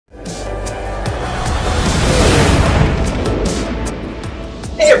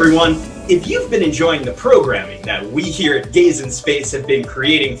everyone. If you've been enjoying the programming that we here at GaaaysInSpaaace have been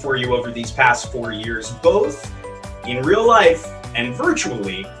creating for you over these past 4 years, both in real life and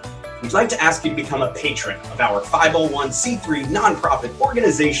virtually, we'd like to ask you to become a patron of our 501c3 nonprofit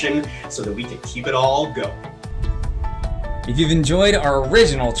organization so that we can keep it all going. If you've enjoyed our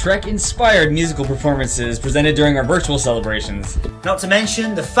original Trek-inspired musical performances presented during our virtual celebrations. Not to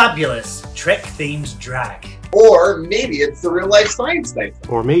mention the fabulous Trek-themed drag. Or maybe it's the real-life science night.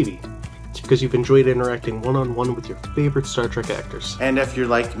 Or maybe it's because you've enjoyed interacting one-on-one with your favorite Star Trek actors. And if you're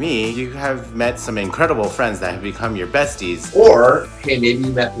like me, you have met some incredible friends that have become your besties. Or, hey, maybe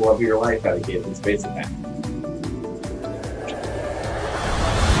you met the love of your life at a GaaaysInSpaaace event.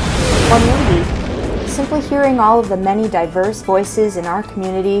 Or maybe simply hearing all of the many diverse voices in our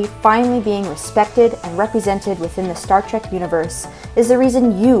community finally being respected and represented within the Star Trek universe is the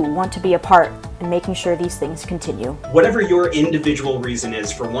reason you want to be a part in making sure these things continue. Whatever your individual reason is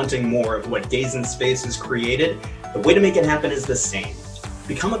for wanting more of what GaaaysInSpaaace has created, the way to make it happen is the same.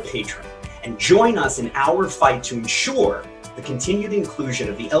 Become a patron and join us in our fight to ensure the continued inclusion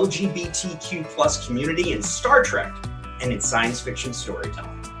of the LGBTQ+ community in Star Trek and in science fiction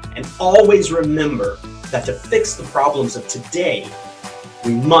storytelling. And always remember that to fix the problems of today,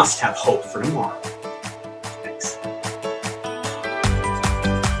 we must have hope for tomorrow. Thanks.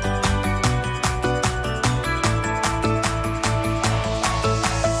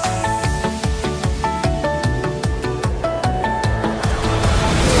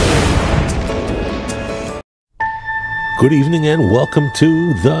 Good evening and welcome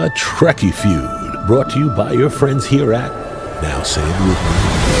to the Trekkie Feud, brought to you by your friends here at, now say it with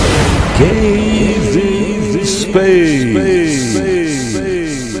me, GaaaysInSpaaace.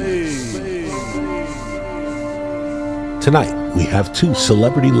 Tonight, we have two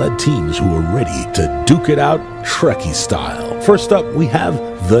celebrity-led teams who are ready to duke it out Trekkie-style. First up, we have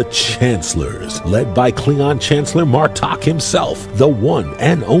the Chancellors, led by Klingon Chancellor Martok himself, the one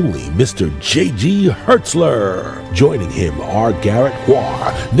and only Mr. J.G. Hertzler. Joining him are Garrett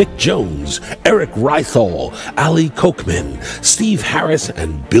Wang, Nick Jones, Eric Reithal, Ali Kochman, Steve Harris,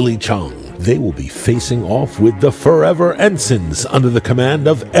 and Billy Chung. They will be facing off with the Forever Ensigns under the command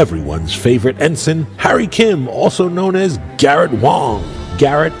of everyone's favorite ensign, Harry Kim, also known as Garrett Wang.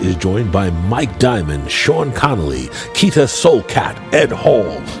 Garrett is joined by Mike Diamond, Sean Connolly, Keita Soulcat, Ed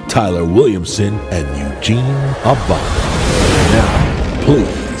Hall, Tyler Williamson, and Eugene Abana. Now,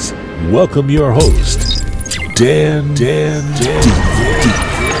 please welcome your host, Dan D.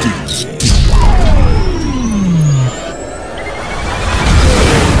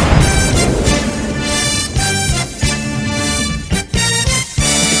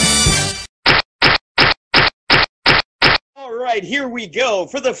 Alright, here we go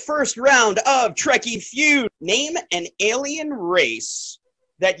for the first round of Trekkie Feud. Name an alien race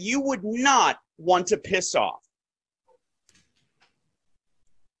that you would not want to piss off.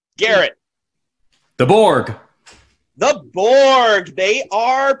 Garrett. The Borg. The Borg. They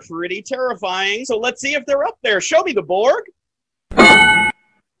are pretty terrifying, so let's see if they're up there. Show me the Borg.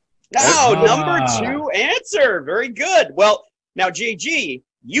 No, number 2 answer. Very good. Well, now, JG,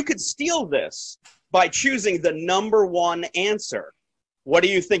 you could steal this by choosing the number 1 answer. What do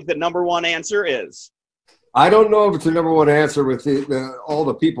you think the number 1 answer is? I don't know if it's the number 1 answer with all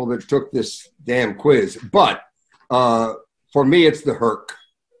the people that took this damn quiz, but for me, it's the Herc.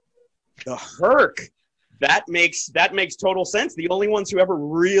 The Herc. That makes total sense. The only ones who ever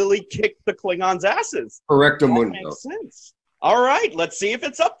really kicked the Klingons' asses. Correctamundo. That makes sense. All right, let's see if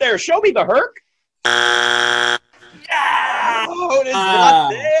it's up there. Show me the Herc. Yeah! Oh, it is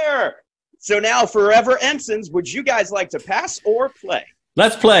not there. So now, Forever Ensigns, would you guys like to pass or play?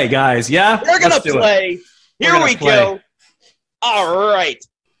 Let's play, guys. Yeah? We're going to play. Here we go. All right.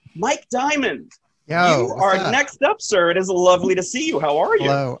 Mike Diamond. Yo, you are next up, sir. It is lovely to see you. How are you?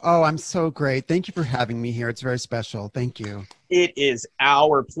 Hello. Oh, I'm so great. Thank you for having me here. It's very special. Thank you. It is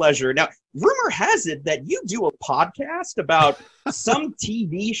our pleasure. Now, rumor has it that you do a podcast about some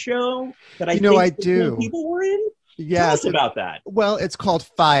TV show that I think I do. People were in. Yes. Tell us about that. Well, it's called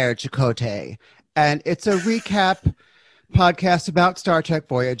Fire Chakotay, and it's a recap podcast about Star Trek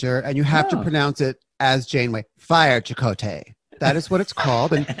Voyager, and you have to pronounce it as Janeway. Fire Chakotay. That is what it's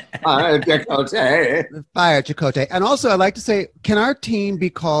called. And Fire Chakotay. Fire Chakotay. And also, I'd like to say, can our team be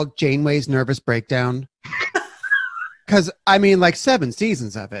called Janeway's Nervous Breakdown? Because, I mean, like 7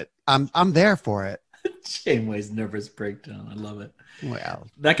 seasons of it. I'm there for it. Janeway's Nervous Breakdown. I love it. Well,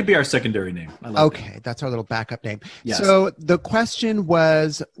 that could be our secondary name. I love that. That's our little backup name. Yes. So the question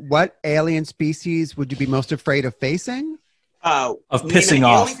was, what alien species would you be most afraid of facing? Of name pissing an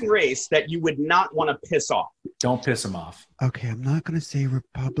off. alien race that you would not want to piss off. Don't piss them off. Okay, I'm not going to say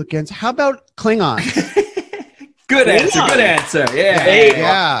Republicans. How about Klingons? Good answer. Klingon. Good answer. Yeah.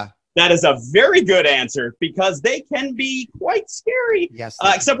 Yeah. That is a very good answer because they can be quite scary. Yes.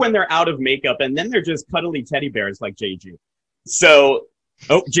 Except when they're out of makeup, and then they're just cuddly teddy bears like JG. So,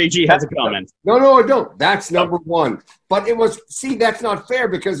 JG has a comment. No, I don't. That's number one. But it was, see, that's not fair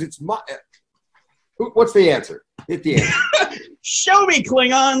because it's my. What's the answer? Hit the answer. Show me,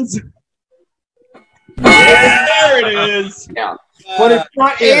 Klingons. Yeah, there it is. Yeah. But it's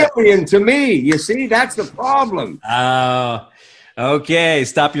not alien to me. You see, that's the problem. Okay.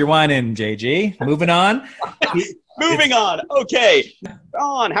 Stop your whining, JG. Moving on. Moving on. Okay.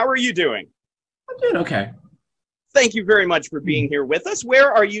 Ron, how are you doing? I'm doing okay. Thank you very much for being here with us.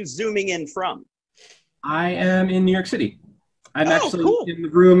 Where are you zooming in from? I am in New York City. I'm actually cool. in the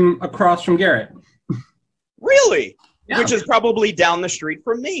room across from Garrett. Really? Yeah. Which is probably down the street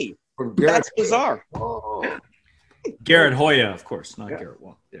from me. That's bizarre. Oh. Garrett Hoya, of course, not Garrett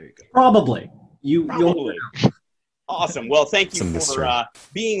Wang. There you go. Probably. Probably. Awesome. Well, thank you for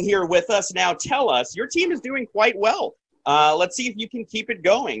being here with us. Now, tell us, your team is doing quite well. Let's see if you can keep it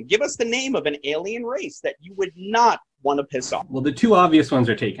going. Give us the name of an alien race that you would not want to piss off. Well, the two obvious ones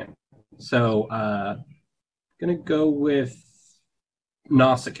are taken. So, going to go with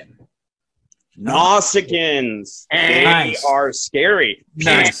Nausicaan. Nausicaans. They Nice. are scary.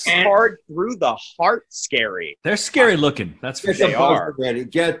 Nice. Hard through the heart scary. They're scary looking. That's for Get the They sure. are. buzzer ready.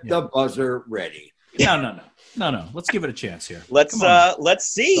 Get the buzzer ready. No. Let's give it a chance here. Let's Come on. let's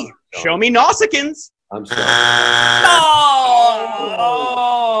see. Show me Nausicaans. I'm sorry.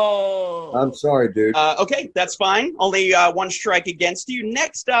 Oh! I'm sorry, dude. Okay, that's fine. Only one strike against you.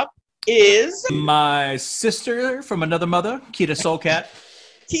 Next up is My sister from another mother, Kita Soulcat.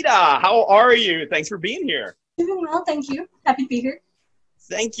 Tita. How are you? Thanks for being here. Doing well, thank you. Happy to be here.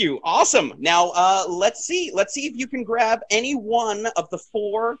 Thank you. Awesome. Now, let's see. Let's see if you can grab any one of the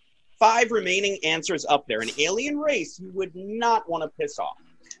 5 remaining answers up there. An alien race you would not want to piss off.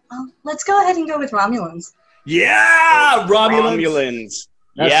 Let's go ahead and go with Romulans. Yeah! Romulans.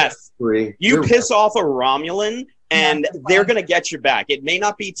 Yes. Free. You piss off a Romulan, and they're going to get you back. It may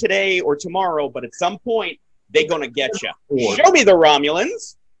not be today or tomorrow, but at some point, they're going to get you. Show me the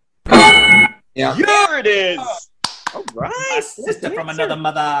Romulans. Yeah. There it is. All right. My sister from another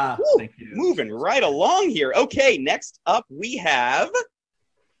mother. Woo, Thank you. moving right along here. Okay, next up we have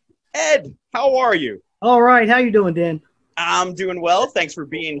Ed. How are you? All right. How you doing, Dan? I'm doing well. Thanks for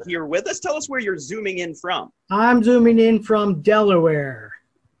being here with us. Tell us where you're zooming in from. I'm zooming in from Delaware.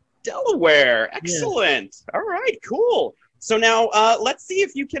 Delaware. Excellent. Yeah. All right, cool. So now let's see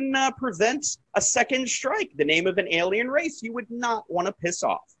if you can prevent a second strike. The name of an alien race you would not want to piss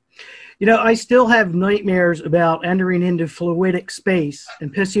off. You know, I still have nightmares about entering into fluidic space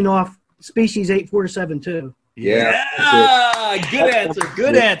and pissing off species 8472. Yeah. Good answer.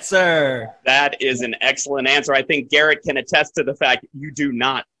 Good answer. That is an excellent answer. I think Garrett can attest to the fact you do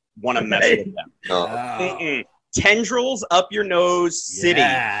not want to mess with them. No. Tendrils up your nose city.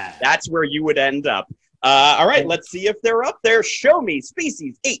 Yeah. That's where you would end up. All right, let's see if they're up there. Show me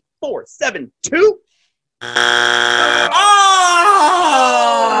species 8472. Oh!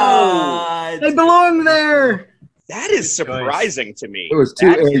 They belong there. That is surprising to me. It was too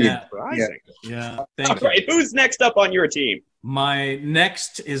alien. Surprising. Yeah. All Thank you. right, who's next up on your team? My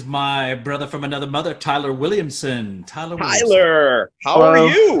next is my brother from another mother, Tyler Williamson. Tyler, how are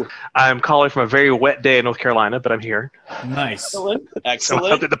you? I'm calling from a very wet day in North Carolina, but I'm here. Nice. Excellent. So I Excellent.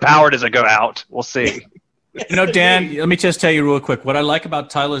 hope that the power doesn't go out. We'll see. You know, Dan, let me just tell you real quick. What I like about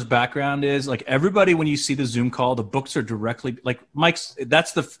Tyler's background is, like, everybody, when you see the Zoom call, the books are directly, like, Mike's,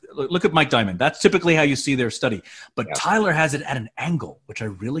 look at Mike Diamond. That's typically how you see their study. But yeah. Tyler has it at an angle, which I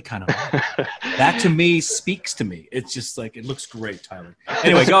really kind of like. That, to me, speaks to me. It's just like, it looks great, Tyler.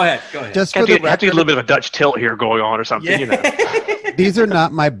 Anyway, go ahead. Just for have the to get a little bit of a Dutch tilt here going on or something, Yeah. you know. These are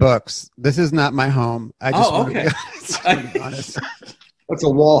not my books. This is not my home. I just want okay. to be honest. That's a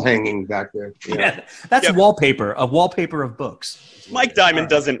wall hanging back there. Yeah, that's wallpaper. A wallpaper of books. Mike Diamond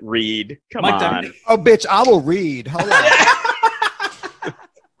doesn't read. Come Mike on. Diamond. Oh, bitch, I will read. Hold on.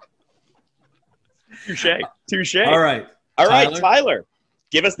 Touche. Touche. All right. All right, Tyler.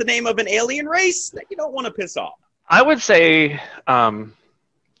 Give us the name of an alien race that you don't want to piss off. I would say,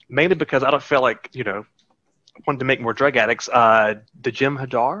 mainly because I don't feel like, you know, wanted to make more drug addicts, the Jim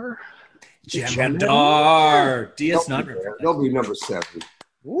Hadar. Jem'Hadar. DS9. They'll be number 7.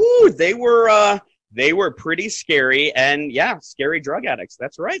 Ooh, they were pretty scary, and yeah, scary drug addicts.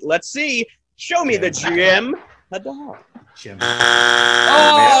 That's right. Let's see. Show me the Jem'Hadar.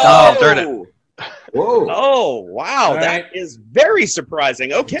 Oh, darn it. Whoa. Oh, wow. All That right. is very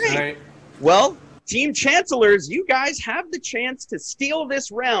surprising. Okay. All right. Well, Team Chancellors, you guys have the chance to steal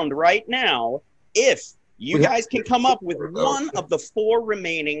this round right now if you guys can come up with one of the 4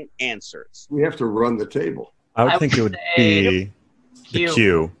 remaining answers. We have to run the table. I would think it would be the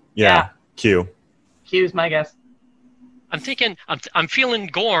Q. Yeah, Q. Q's my guess. I'm thinking. I'm feeling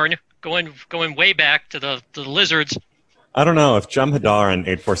Gorn going way back to the lizards. I don't know if Jem'Hadar and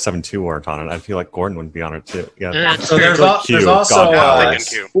 8472 weren't on it. I feel like Gordon would be on it too. Yeah. Yeah, So there's also trying to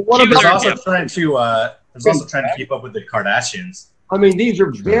keep up with the Kardashians. I mean, these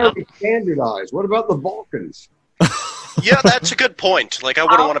are very standardized. What about the Balkans? Yeah, that's a good point. Like, I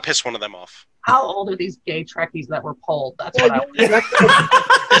wouldn't want to piss one of them off. How old are these gay Trekkies that were polled? That's what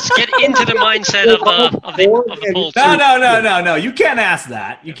Let's get into the mindset of the poll. No. You can't ask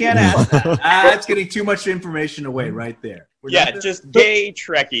that. You can't ask that. That's getting too much information away right there. Just gay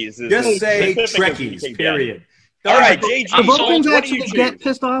Trekkies. Just say Trekkies, period. All right, JG. Do Vulcans actually get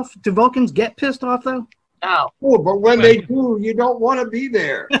pissed off? Do Vulcans get pissed off, though? No. Oh, but when they do, you don't want to be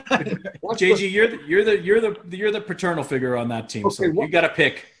there. JG, you're the paternal figure on that team, so you got to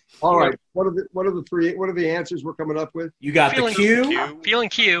pick. All right. What are the answers we're coming up with? You got the Q. Feeling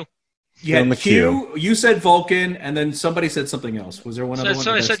Q. You had Q. You said Vulcan, and then somebody said something else. Was there one other one?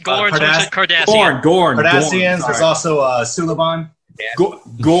 So I said Gorn. Someone said Cardassian. Gorn. Cardassians. There's also Suliban.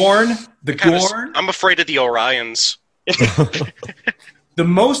 Gorn. The Gorn. I'm afraid of the Orions. The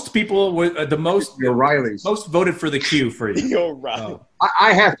most people were the most O'Reillys. Most voted for the Q for you. The O'Reillys.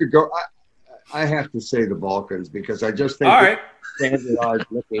 I have to go. I have to say the Balkans because I just think all standardized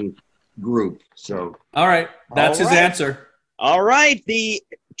looking group. So all right, that's his answer. All right, the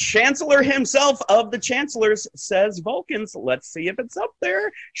Chancellor himself of the Chancellors says Vulcans. Let's see if it's up there.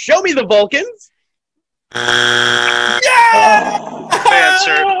 Show me the Vulcans.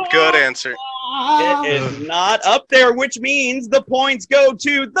 Good answer. It is not up there, which means the points go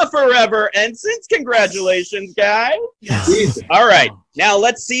to the Forever Ensigns. Congratulations, guys. Yes. All right. Now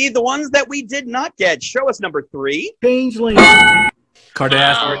let's see the ones that we did not get. Show us number 3. Changeling.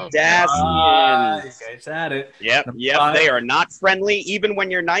 Kardashians. Kardashians. You guys had it. Yep. They are not friendly even when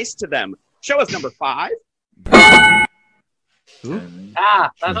you're nice to them. Show us number 5. The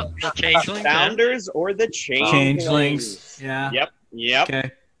Changelings. Founders or the Changelings. Yeah. Yep.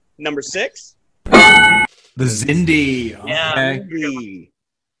 Okay. Number 6. The Zindi. Okay.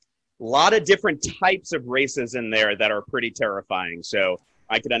 A lot of different types of races in there that are pretty terrifying. So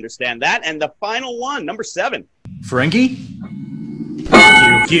I could understand that. And the final one, number 7. Ferengi.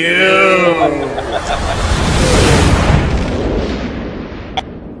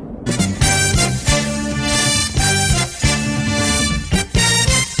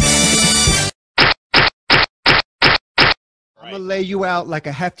 I'm gonna lay you out like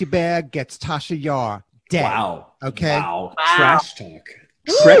a hefty bag gets Tasha Yar dead. Wow. Okay. Wow. Trash talk.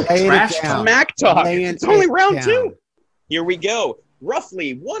 Trash talk. Smack talk. It's only round down. 2. Here we go.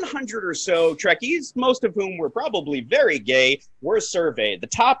 Roughly 100 or so Trekkies, most of whom were probably very gay, were surveyed. The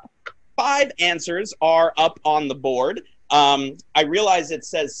top 5 answers are up on the board. I realize it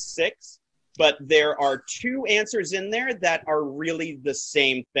says 6, but there are 2 answers in there that are really the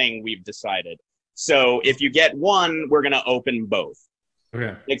same thing we've decided. So if you get one, we're going to open both.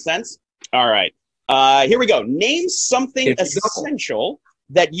 Okay. Make sense? All right. Here we go. Name something essential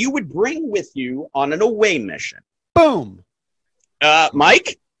that you would bring with you on an away mission. Boom.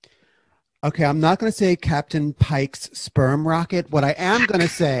 Mike? Okay, I'm not going to say Captain Pike's sperm rocket. What I am going to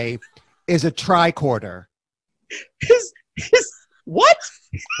say is a tricorder. What?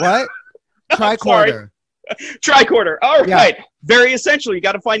 What? Tricorder. Tricorder. All right. Yeah. Very essential. You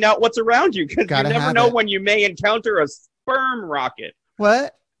got to find out what's around you because you Gotta never have know it. when you may encounter a sperm rocket.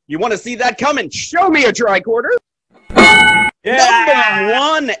 What? You want to see that coming? Show me a tricorder. Number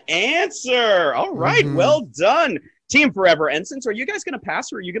 1 answer. All right. Well done. Team Forever Ensigns, are you guys going to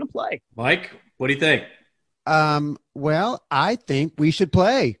pass or are you going to play? Mike, what do you think? Well, I think we should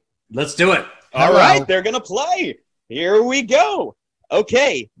play. Let's do it. All right, they're going to play. Here we go.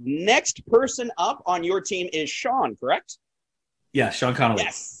 Okay, next person up on your team is Sean, correct? Yeah, Sean Connolly.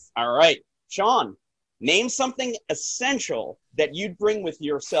 Yes. All right. Sean, name something essential that you'd bring with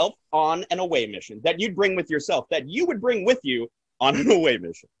yourself on an away mission, that you'd bring with yourself, that you would bring with you on an away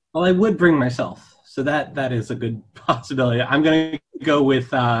mission. Well, I would bring myself. So that is a good possibility. I'm going to go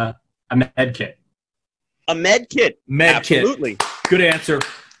with a med kit. A med kit. Absolutely. Good answer.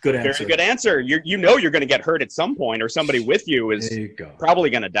 Good answer. Very good answer. You know you're going to get hurt at some point or somebody with you is probably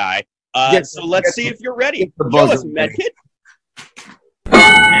going to die. So let's see if you're ready. Show us med kit.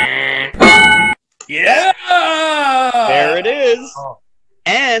 Yeah! There it is.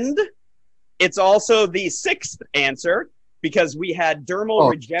 And It's also the 6th answer because we had dermal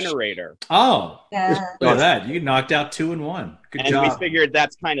regenerator. Oh, Yeah. look at that. You knocked out 2 and 1. Good And job. we figured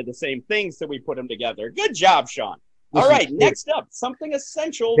that's kind of the same thing, so we put them together. Good job, Sean. All right, next up, something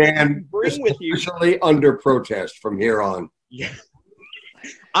essential that you Dan, bring with you. officially under protest from here on. Yeah.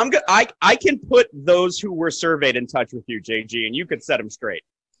 I can put those who were surveyed in touch with you, JG, and you could set them straight.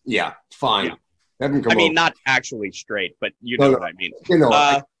 Yeah, fine. Yeah. Have them come I mean, over. not actually straight, but you know what I mean. You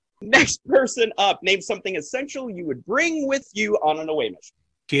know, Next person up, name something essential you would bring with you on an away mission.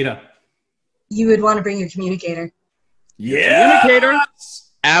 Kita. You would want to bring your communicator. Communicator?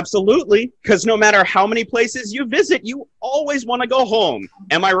 Absolutely, because no matter how many places you visit, you always want to go home.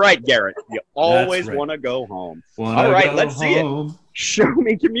 Am I right, Garrett? You always want to go home. All right, let's see it. Show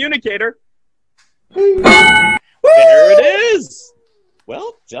me communicator. There it is.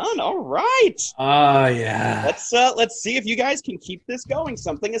 Well done. All right. Oh, yeah. Let's see if you guys can keep this going.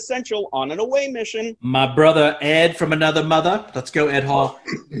 Something essential on an away mission. My brother Ed from another mother. Let's go, Ed Hall.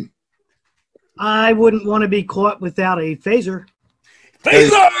 I wouldn't want to be caught without a phaser.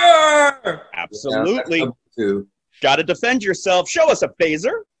 Phaser! Absolutely. Got to defend yourself. Show us a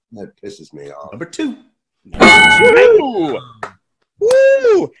phaser. That pisses me off. Number 2.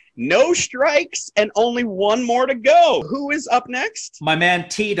 Woo! No strikes and only 1 more to go. Who is up next? My man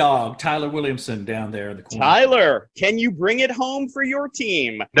T-Dog, Tyler Williamson, down there in the corner. Tyler, can you bring it home for your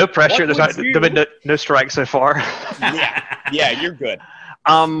team? No pressure. What There's would been no strikes so far. Yeah, you're good.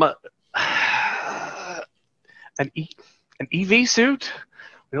 An EV suit?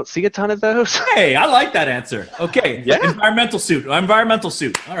 We don't see a ton of those. Hey, I like that answer. Okay. Yeah. Environmental suit. Environmental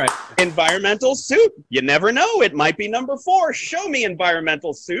suit. All right. Environmental suit. You never know. It might be number 4. Show me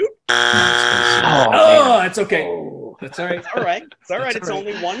environmental suit. Oh, it's okay. That's all right. All right. It's all right. It's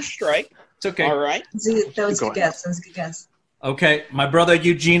only 1 strike. It's okay. All right. That was a good guess. That was a good guess. Okay. My brother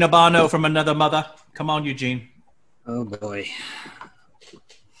Eugene Abano from another mother. Come on, Eugene. Oh, boy.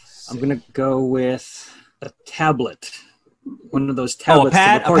 I'm going to go with a tablet. One of those tablets. A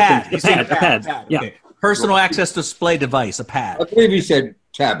pad? A pad. Yeah. Okay. Personal access display device, a pad. I believe he said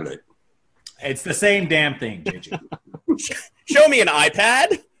tablet. It's the same damn thing, JJ. Show me an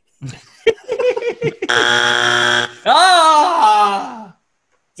iPad.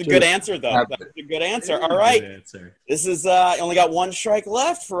 It's a good answer, though. That's a good answer. All right. This is only got 1 strike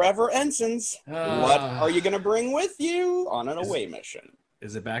left. Forever Ensigns. What are you going to bring with you on an away mission?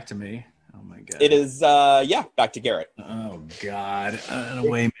 Is it back to me? Oh my god. It is back to Garrett. Oh god. An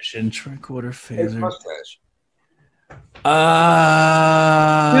away mission, tricorder phaser.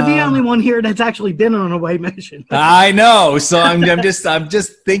 You're the only one here that's actually been on an away mission. I know. So I'm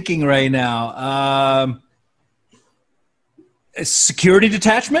just thinking right now. A security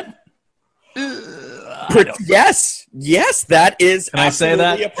detachment? Yes, that is Can I say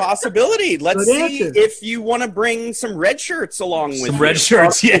absolutely that? a possibility. Let's Good see answer. if you want to bring some red shirts along with Some you. red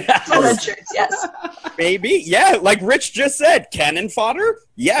shirts, yeah. Red shirts, yes. Maybe, yeah, like Rich just said, cannon fodder?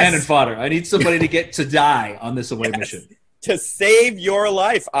 Yes. Cannon fodder. I need somebody to die on this away mission. To save your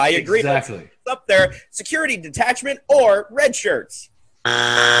life. I agree. Exactly. It's up there. Security detachment or red shirts.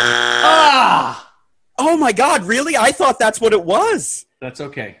 Oh my god, really? I thought that's what it was. That's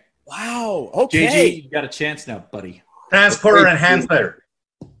okay. Wow. Okay. JG, you got a chance now, buddy. Transporter enhancer.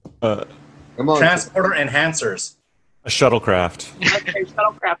 Come on. Transporter enhancers. A shuttlecraft. Okay,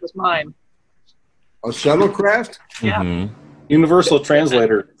 shuttlecraft is mine. A shuttlecraft? Yeah. Universal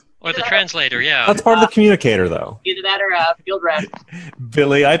translator. Or the translator, yeah. That's part of the communicator, though. Either that or field rat.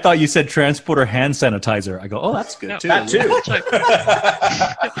 Billy, I thought you said transporter hand sanitizer. I go, oh, that's good too. That too.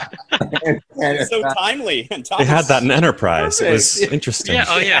 It's so timely. And They had that in Enterprise. Perfect. It was interesting. Yeah,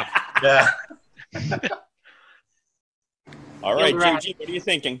 oh yeah. Yeah. All right, Field rat. JG, what are you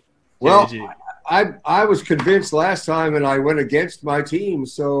thinking? Well, JG. I was convinced last time, and I went against my team.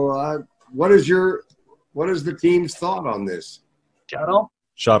 So, what is the team's thought on this? Shuttle.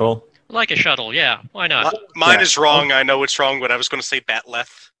 Like a shuttle, yeah. Why not? Mine is wrong. I know it's wrong, but I was going to say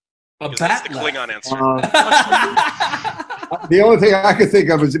Batleth. A That's the Batleth. Klingon answer. The only thing I could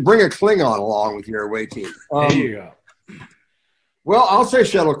think of is bring a Klingon along with your away team. There you go. Well, I'll say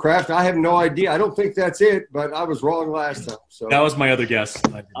shuttlecraft. I have no idea. I don't think that's it, but I was wrong last time. So That was my other guess.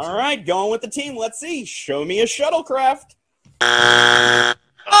 All right, going with the team. Let's see. Show me a shuttlecraft. Oh,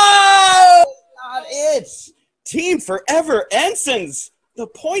 not it. Team Forever Ensigns. The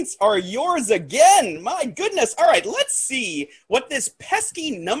points are yours again. My goodness. All right, let's see what this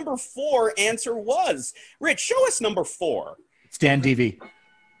pesky number 4 answer was. Rich, show us number 4. Stan DV.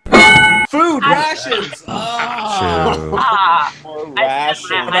 Food rations. More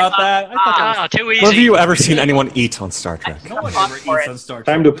rations. About that? I thought that was too When have you ever seen anyone eat on Star Trek? no one ever eats on Star Trek.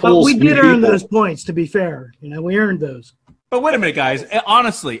 Time to But pull we some did earn people. those points, to be fair. We earned those. But wait a minute, guys.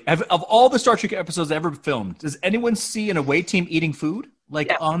 Honestly, of all the Star Trek episodes ever filmed, does anyone see an away team eating food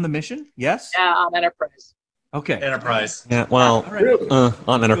on the mission? Yes. Yeah, on Enterprise. Okay. Enterprise. Yeah, well,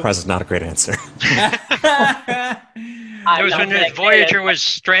 on Enterprise is not a great answer. It was when Voyager was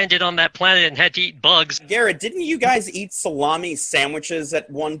stranded on that planet and had to eat bugs. Garrett, didn't you guys eat salami sandwiches at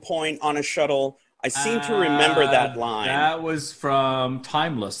one point on a shuttle? I seem to remember that line. That was from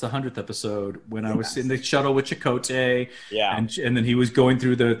Timeless, the 100th episode, when I was in the shuttle with Chakotay. Yeah. And then he was going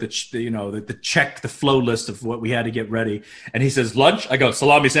through the flow list of what we had to get ready. And he says, lunch? I go,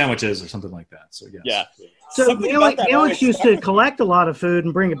 salami sandwiches or something like that. So, yes. Yeah. So Alex used to collect a lot of food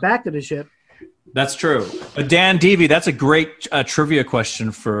and bring it back to the ship. That's true. Dan Deavy, that's a great trivia question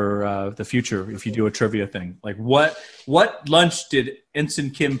for the future if you do a trivia thing. Like, what lunch did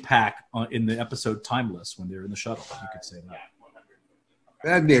Ensign Kim pack in the episode Timeless when they were in the shuttle? You could say that.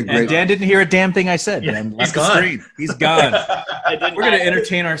 That'd be a great. And Dan didn't hear a damn thing I said. Yeah, Dan he's gone. He's gone. We're going to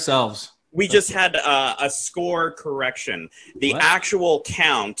entertain ourselves. We just had a score correction. The actual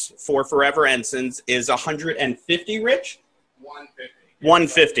count for Forever Ensigns is 150, Rich? 150.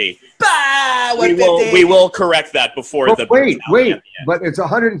 150. Bah, 150. We will correct that before the. Wait. But it's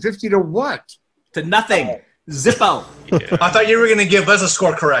 150 to what? To nothing. Zippo. I thought you were going to give us a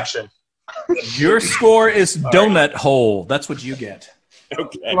score correction. Your score is donut hole. That's what you get.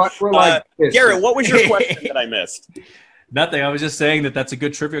 Okay. We're like Garrett, what was your question that I missed? Nothing. I was just saying that's a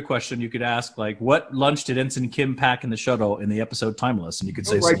good trivia question you could ask. Like, what lunch did Ensign Kim pack in the shuttle in the episode Timeless? And you could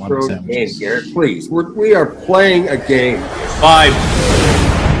say salami sandwiches. Garrett, please. We are playing a game. 5.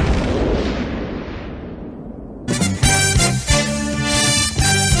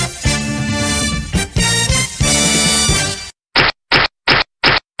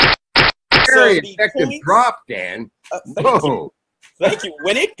 Very effective drop, Dan. Thank you.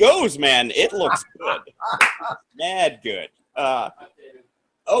 When it goes, man, it looks good. Mad good.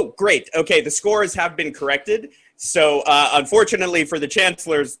 Oh, great. Okay, the scores have been corrected. So, unfortunately for the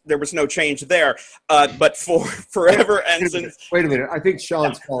Chancellors, there was no change there. But for Forever Ensigns... Wait a minute. I think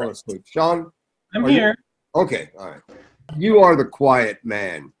Sean's falling asleep. Sean? I'm here. Okay, all right. You are the quiet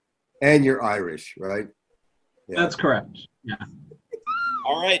man, and you're Irish, right? Yeah. That's correct. Yeah.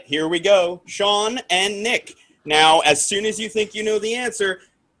 All right, here we go. Sean and Nick. Now, as soon as you think you know the answer,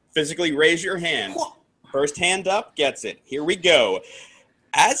 physically raise your hand. First hand up gets it. Here we go.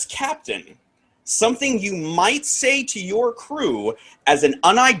 As captain, something you might say to your crew as an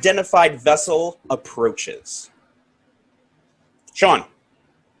unidentified vessel approaches. Sean.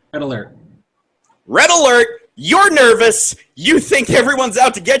 Red alert. Red alert. You're nervous. You think everyone's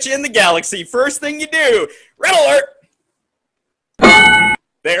out to get you in the galaxy. First thing you do. Red alert.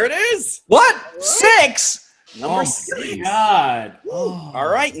 There it is. What? 6? Number 6. God. All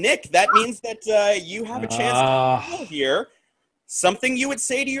right, Nick. That means that you have a chance to kill here. Something you would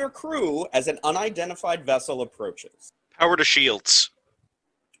say to your crew as an unidentified vessel approaches. Power to shields.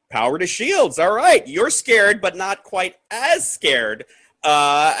 Power to shields. All right. You're scared, but not quite as scared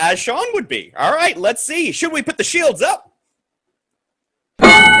as Sean would be. All right. Let's see. Should we put the shields up?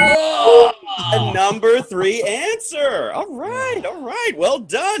 A number 3 answer. All right. All right. Well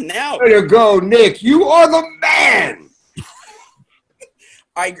done. Now. Way to go, Nick. You are the man.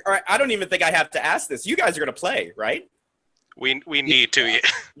 I don't even think I have to ask this. You guys are going to play, right? We need to.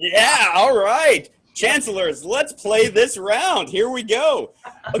 Yeah. All right. Chancellors, let's play this round. Here we go.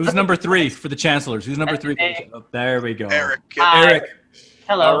 Who's number 3 for the Chancellors? Who's number 3? Oh, there we go. Eric. Eric.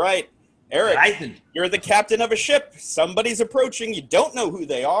 Hello. All right. Eric, you're the captain of a ship. Somebody's approaching. You don't know who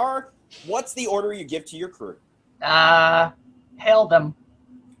they are. What's the order you give to your crew? Hail them.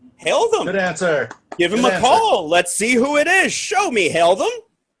 Hail them. Good answer. Give them a call. Let's see who it is. Show me. Hail them.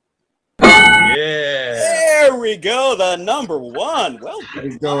 Yeah. There we go. The number 1. Well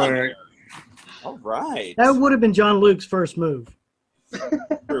done. Eric. All right. That would have been John Luke's first move.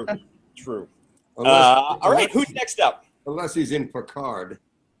 True. True. All right. Who's next up? Unless he's in Picard.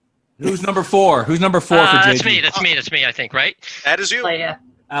 Who's number 4? Who's number 4 for JG? That's me, I think, right? That is you. Yeah.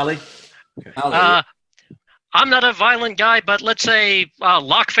 Ali? Okay. Ali. I'm not a violent guy, but let's say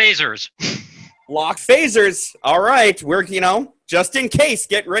lock phasers. Lock phasers. All right. We're, just in case,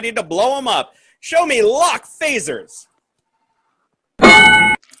 get ready to blow them up. Show me lock phasers.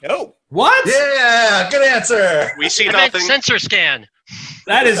 Oh. What? Yeah, good answer. We see I meant nothing. sensor scan.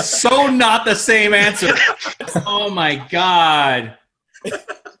 That is so not the same answer. Oh, my God.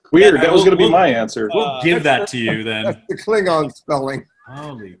 Weird. That was going to be my answer. We'll give that to you then. That's the Klingon spelling.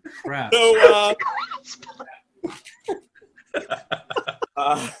 Holy crap. So,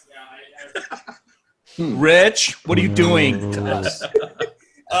 Rich, what are you doing to us?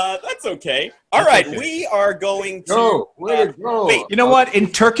 that's okay. All right, we are going to go. Wait. You know what?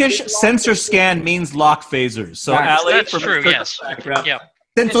 In Turkish, sensor scan means lock phasers. So, Ali, That's from true. Turkish Yes. background, Yeah.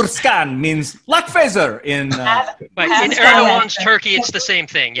 sensor scan means lock phaser in. But in Erdogan's Turkey, it's the same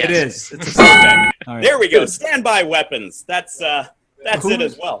thing. Yes. It is. It's the same thing. All right. There we go. Standby weapons. That's it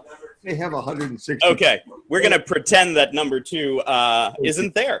as well. They have 160. Okay, we're gonna pretend that number 2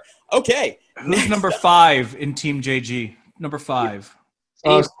 isn't there. Okay. Who's number 5 in Team JG? Number 5.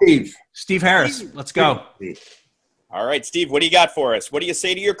 Steve. Steve Harris. Let's go. All right, Steve. What do you got for us? What do you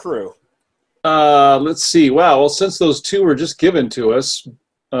say to your crew? Let's see. Wow. Well, since those 2 were just given to us,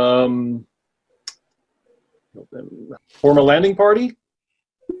 form a landing party.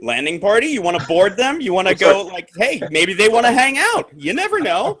 Landing party? You want to board them? You want to go like, hey, maybe they want to hang out. You never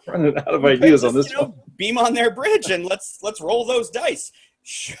know. I'm running out of ideas on this one. Beam on their bridge and let's roll those dice.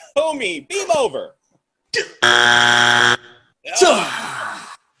 Show me. Beam over. It's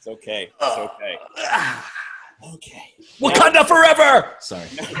okay. It's okay. Okay. Wakanda forever. Sorry.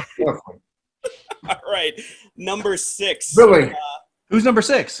 All right. Number 6. Billy. Who's number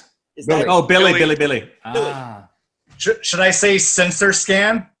 6? Is that Billy. Ah. Should I say sensor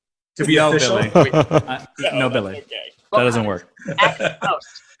scan to be No, official? Billy. No, Billy. Okay. That doesn't work.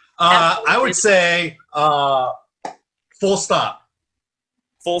 I would say full stop.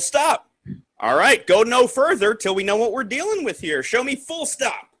 Full stop. All right. Go no further till we know what we're dealing with here. Show me full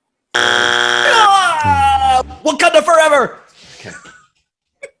stop. Wakanda forever. Okay.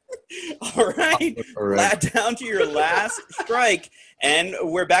 All right. Down to your last strike. And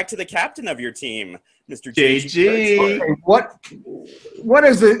we're back to the captain of your team, Mr. JG. Okay, what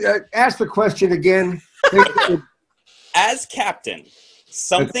is it? Ask the question again. As captain,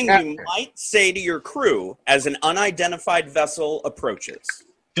 something you might say to your crew as an unidentified vessel approaches.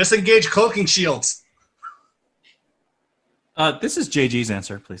 Disengage cloaking shields. This is JG's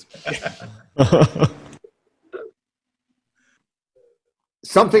answer, please.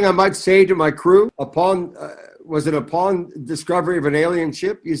 Something I might say to my crew upon, was it upon discovery of an alien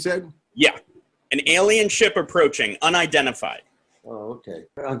ship, you said? Yeah. An alien ship approaching, unidentified. Oh, okay.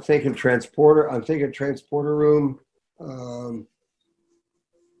 I'm thinking transporter room. I'm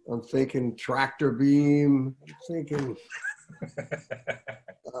thinking tractor beam. I'm thinking...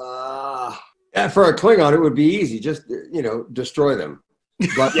 for a Klingon, it would be easy. Just, destroy them.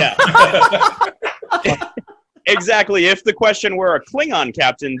 But yeah. Exactly. If the question were a Klingon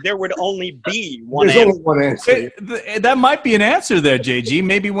captain, there would only be one There's answer. only one answer. That might be an answer there, JG.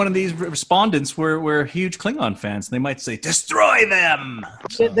 Maybe one of these respondents were huge Klingon fans. They might say, destroy them.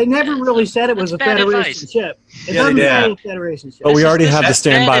 They never really said it was a Federation ship. It doesn't say Federation ship. But we already have the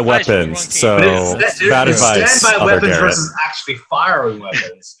standby weapons, so bad advice. Standby Other weapons Garrett. versus actually firing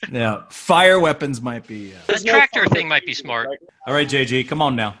weapons. Yeah, fire weapons might be. The tractor thing might be smart. All right, JG, come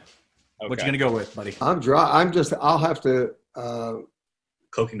on now. Okay. What you gonna go with, buddy? I'll have to.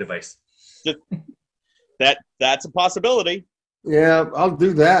 Cloaking device. That's a possibility. Yeah, I'll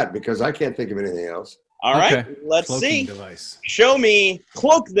do that because I can't think of anything else. All right, Okay. let's Cloaking see. device. Show me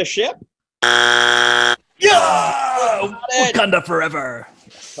cloak the ship. Yeah, Wakanda forever.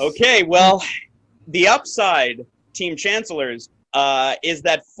 Okay, well, the upside, Team Chancellors, is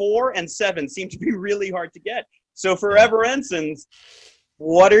that 4 and 7 seem to be really hard to get. So forever ensigns,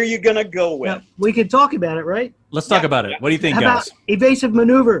 what are you gonna go with? Now, we could talk about it, right? Let's talk about it. What do you think, How about guys? evasive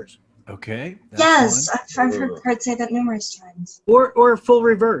maneuvers Okay. Yes, I've heard say that numerous times. or full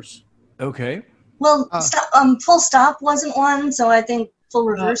reverse? Okay. Well, full stop wasn't one, so I think full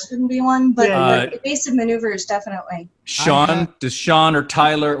reverse wouldn't be one, but evasive maneuvers definitely. Sean, does Sean or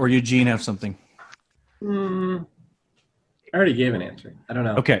Tyler or Eugene have something? I already gave an answer. I don't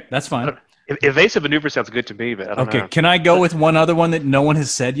know. Okay, that's fine. Evasive maneuver sounds good to me, but I don't know. Okay, can I go with one other one that no one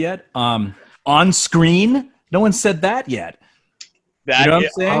has said yet? On screen, no one said that yet. You know what I'm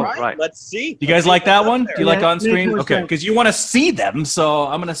saying? All right, let's see. Do you guys like that one? Do you like on screen? Yeah, Okay, because you want to see them, so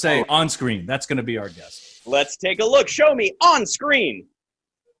I'm going to say on screen. That's going to be our guess. Let's take a look. Show me on screen.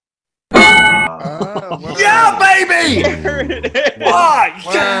 Yeah, baby!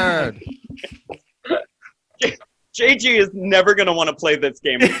 Word. JG is never going to want to play this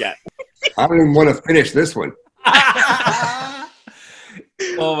game again. I don't even want to finish this one.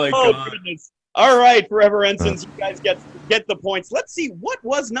 Oh my God. Goodness. All right, Forever Ensigns, you guys get the points. Let's see, what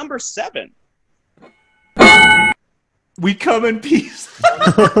was number 7? We come in peace.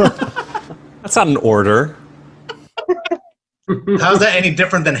 That's not an order. How's that any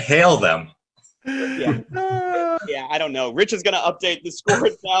different than hail them? Yeah. Yeah, I don't know. Rich is going to update the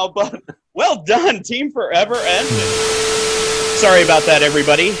scores now, but well done, Team Forever Ensigns. Sorry about that,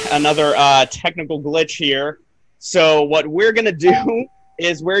 everybody. Another technical glitch here. So what we're going to do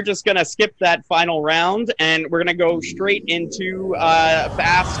is we're just going to skip that final round, and we're going to go straight into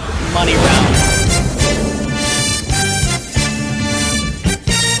fast money round.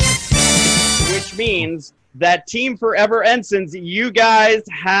 Which means that Team Forever Ensigns, you guys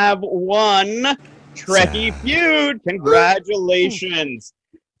have won Trekkie Feud. Congratulations.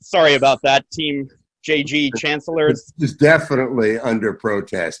 Sorry about that, Team JG Chancellors. This is definitely under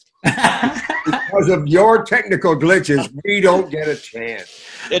protest. Because of your technical glitches, we don't get a chance.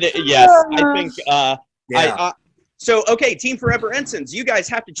 Yes, I think. So, okay, Team Forever Ensigns, you guys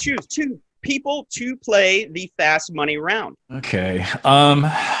have to choose 2 people to play the fast money round. Okay.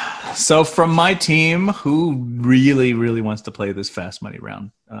 So from my team, who really, really wants to play this fast money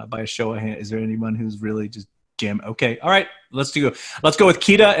round? By a show of hands, is there anyone who's really just jam? Okay. All right. Let's go with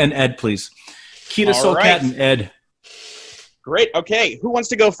Kita and Ed, please. Kita, Soulcat, and Ed. Great. Okay. Who wants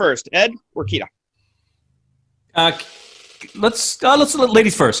to go first, Ed or Kita? Let's let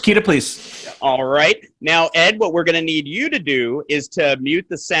ladies first. Kita, please. All right. Now, Ed, what we're going to need you to do is to mute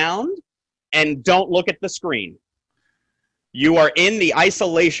the sound and don't look at the screen. You are in the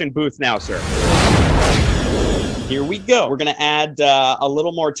isolation booth now, sir. Here we go. We're going to add a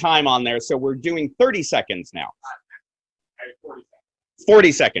little more time on there. So we're doing 30 seconds now.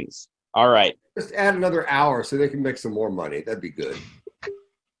 40 seconds. All right. Just add another hour so they can make some more money. That'd be good.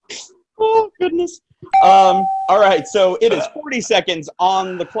 Oh, goodness. All right. So it is 40 seconds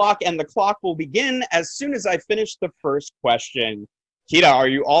on the clock, and the clock will begin as soon as I finish the first question. Kita, are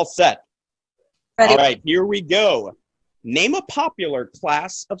you all set? Ready. All right. Here we go. Name a popular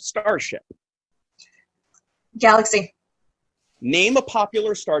class of starship. Galaxy. Name a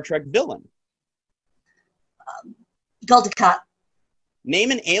popular Star Trek villain. Galdecott.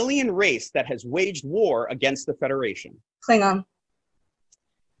 Name an alien race that has waged war against the Federation. Klingon.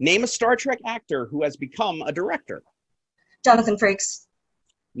 Name a Star Trek actor who has become a director. Jonathan Frakes.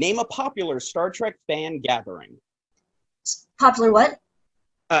 Name a popular Star Trek fan gathering. Popular what?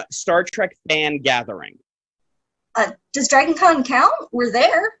 Star Trek fan gathering. Does DragonCon count? We're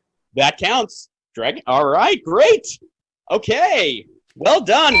there. That counts. Dragon. All right, great. Okay. Well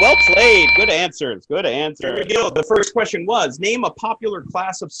done. Well played. Good answers. Good answers. Here we go. The first question was, name a popular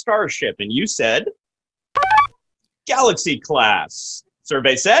class of starship. And you said Galaxy class.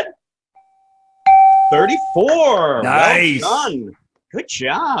 Survey said 34. Nice. Well done. Good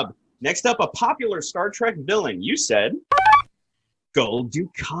job. Next up, a popular Star Trek villain. You said Gold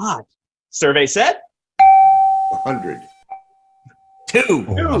Dukat. Survey said 100. 2.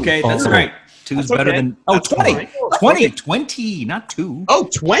 Okay, that's right. 2's better than 20. Right. 20, not 2. Oh,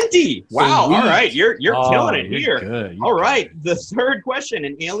 20. Wow. Sweet. All right. You're killing it here. Good. All right. The third question,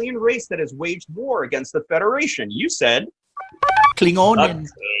 an alien race that has waged war against the Federation. You said Klingonian.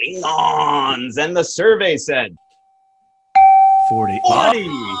 Klingons. And the survey said 40. 40.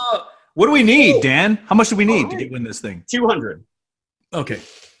 What do we need, Dan? How much do we need to win this thing? 200. Okay.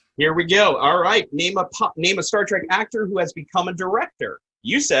 Here we go. All right. Name a Star Trek actor who has become a director.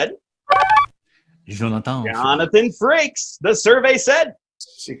 You said Jonathan Frakes. The survey said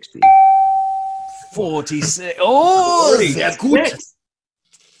 60. 46. Oh, sehr gut.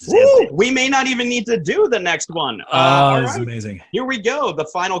 Ooh, we may not even need to do the next one. Oh, that's amazing. Here we go. The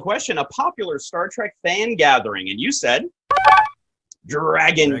final question, a popular Star Trek fan gathering. And you said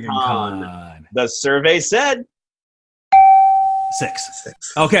DragonCon. The survey said 6.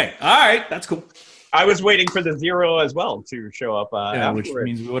 Okay. All right. That's cool. I was waiting for the 0 as well to show up. Which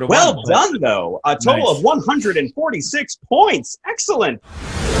means we would have won. Well done, though. A total of 146 points. Excellent.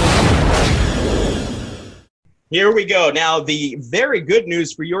 Here we go. Now, the very good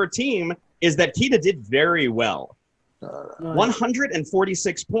news for your team is that Kita did very well.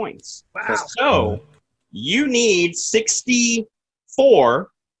 146 points. Wow. So you need 64.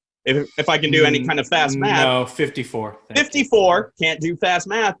 If I can do any kind of fast math. No, 54. 54. Can't do fast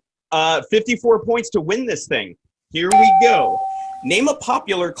math. 54 points to win this thing. Here we go. Name a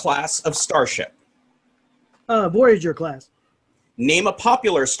popular class of starship. Voyager class. Name a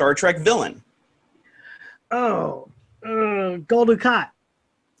popular Star Trek villain. Oh, Gul Dukat.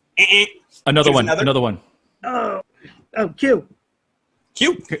 Another one. Oh, Q.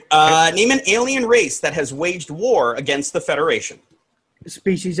 Name an alien race that has waged war against the Federation.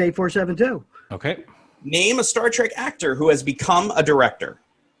 Species 8472. Okay. Name a Star Trek actor who has become a director.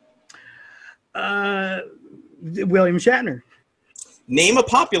 William Shatner. Name a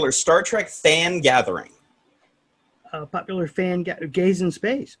popular Star Trek fan gathering. Popular fan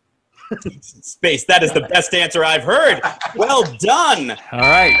GaaaysInSpaaace. Space. That is the best answer I've heard. Well done. All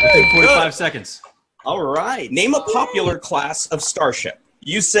right, within 45 seconds. All right. Name a popular class of starship.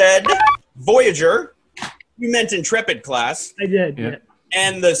 You said Voyager. You meant Intrepid class. I did. Yeah.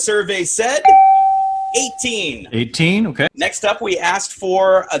 And the survey said 18. 18, okay. Next up, we asked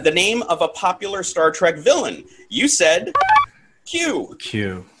for the name of a popular Star Trek villain. You said Q.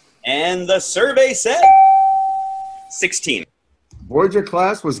 Q. And the survey said 16. Voyager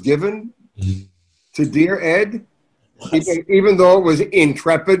class was given to Dear Ed, even though it was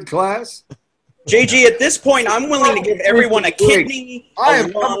Intrepid class. JG, at this point, I'm willing to give everyone a kidney.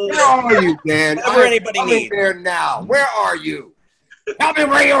 Where are you, Dan? Whatever anybody needs. There now. Where are you? Tell me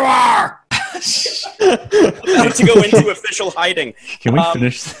where you are. About to go into official hiding. Can we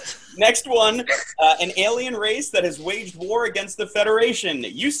finish this? Next one, an alien race that has waged war against the Federation.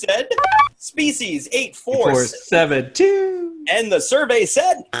 You said species 8472. And the survey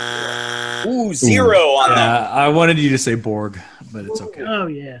said 0 on that. I wanted you to say Borg, but it's okay. Oh,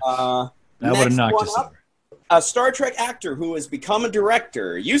 yeah. That would have knocked us over. A Star Trek actor who has become a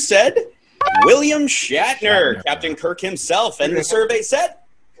director. You said William Shatner, Captain Kirk himself. And the survey said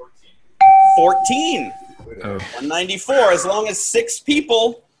 14. 194, as long as 6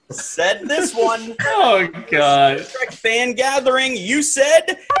 people said this one. Oh, God. Star Trek fan gathering, you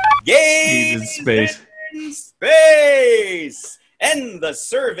said Gays in Space. And the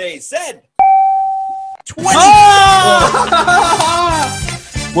survey said 20.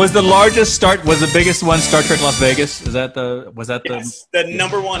 Was the biggest one Star Trek Las Vegas? Was that the Yes, the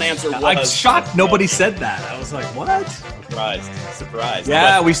number one answer was. I'm shocked nobody said that. I was like, what? Surprised.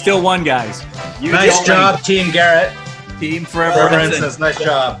 Yeah, we still won, guys. Nice job, Team Garrett. Team Forever Ensigns. Nice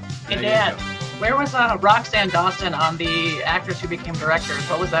job. Hey, Dan, where was Roxanne Dawson on the actress who became directors?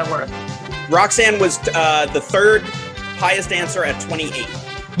 What was that worth? Roxanne was the third highest answer at 28.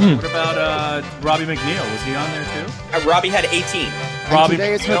 What about Robbie McNeil? Was he on there too? Robbie had 18. Robbie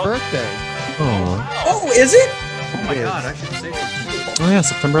today is her birthday. Oh, is it? Oh my God, I should say something. Oh yeah,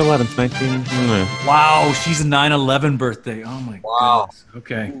 September 11th, 19. Wow, she's a 9/11 birthday. Oh my goodness.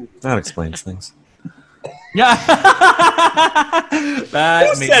 Okay. That explains things. Yeah. Who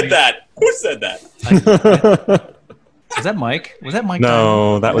said that? Was that Mike? Was that Mike?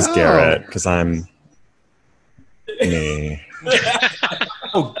 No, that was Garrett, because I'm me.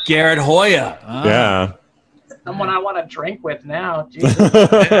 Oh, Garrett Hoya. Yeah. Someone I want to drink with now. Jesus.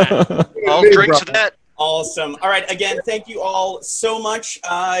 I'll drink to that. Awesome. All right. Again, thank you all so much.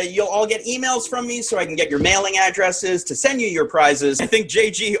 You'll all get emails from me so I can get your mailing addresses to send you your prizes. I think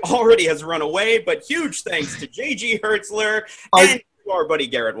JG already has run away, but huge thanks to JG Hertzler and to our buddy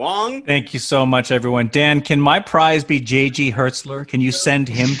Garrett Wang. Thank you so much, everyone. Dan, can my prize be JG Hertzler? Can you send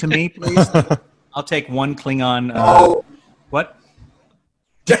him to me, please? I'll take one Klingon. What?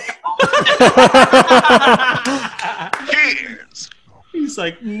 Cheers. He's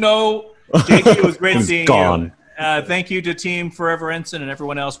like, no. JG, it was great seeing gone. you. Thank you to Team Forever Ensign and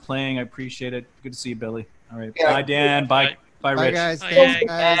everyone else playing. I appreciate it. Good to see you, Billy. All right. Yeah. Bye, Dan. Bye, Rich. Bye, guys. Bye, Thanks,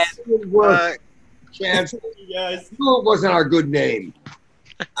 guys. Good work. Chance. You guys. It wasn't our good name.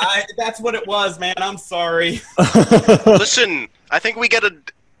 That's what it was, man. I'm sorry. Listen, I think we get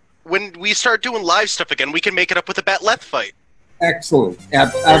when we start doing live stuff again, we can make it up with a Batleth fight. Excellent.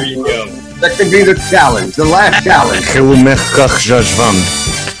 There you go. That can be the challenge, the last challenge.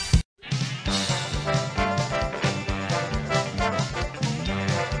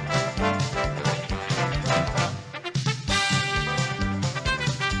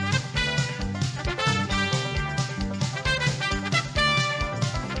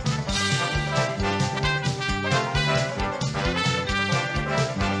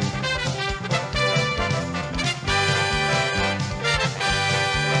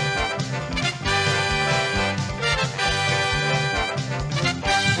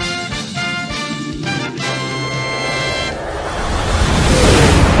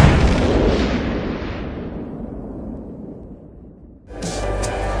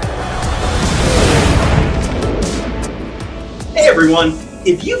 everyone.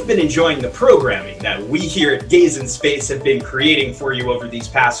 If you've been enjoying the programming that we here at Gays in Space have been creating for you over these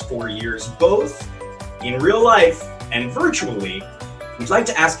past 4 years, both in real life and virtually, we'd like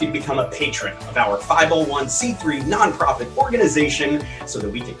to ask you to become a patron of our 501c3 nonprofit organization so that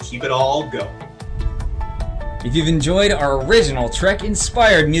we can keep it all going. If you've enjoyed our original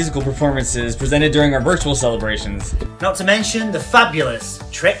Trek-inspired musical performances presented during our virtual celebrations, not to mention the fabulous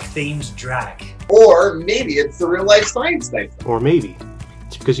Trek-themed drag. Or maybe it's the real-life science thing. Or maybe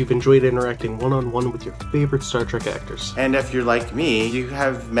it's because you've enjoyed interacting one-on-one with your favorite Star Trek actors. And if you're like me, you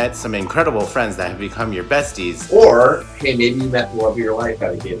have met some incredible friends that have become your besties. Or, hey, maybe you met the love of your life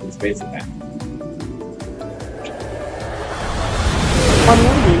at a Gays in Space event. Or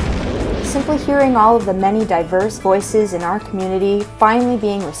maybe simply hearing all of the many diverse voices in our community finally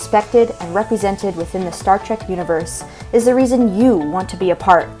being respected and represented within the Star Trek universe is the reason you want to be a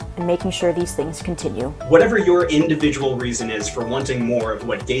part in making sure these things continue. Whatever your individual reason is for wanting more of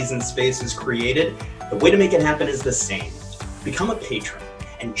what Gays in Space has created, the way to make it happen is the same. Become a patron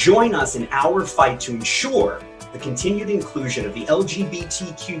and join us in our fight to ensure the continued inclusion of the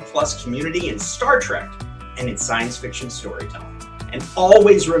LGBTQ+ community in Star Trek and in science fiction storytelling. And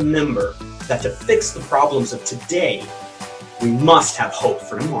always remember that to fix the problems of today, we must have hope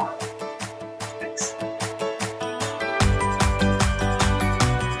for tomorrow.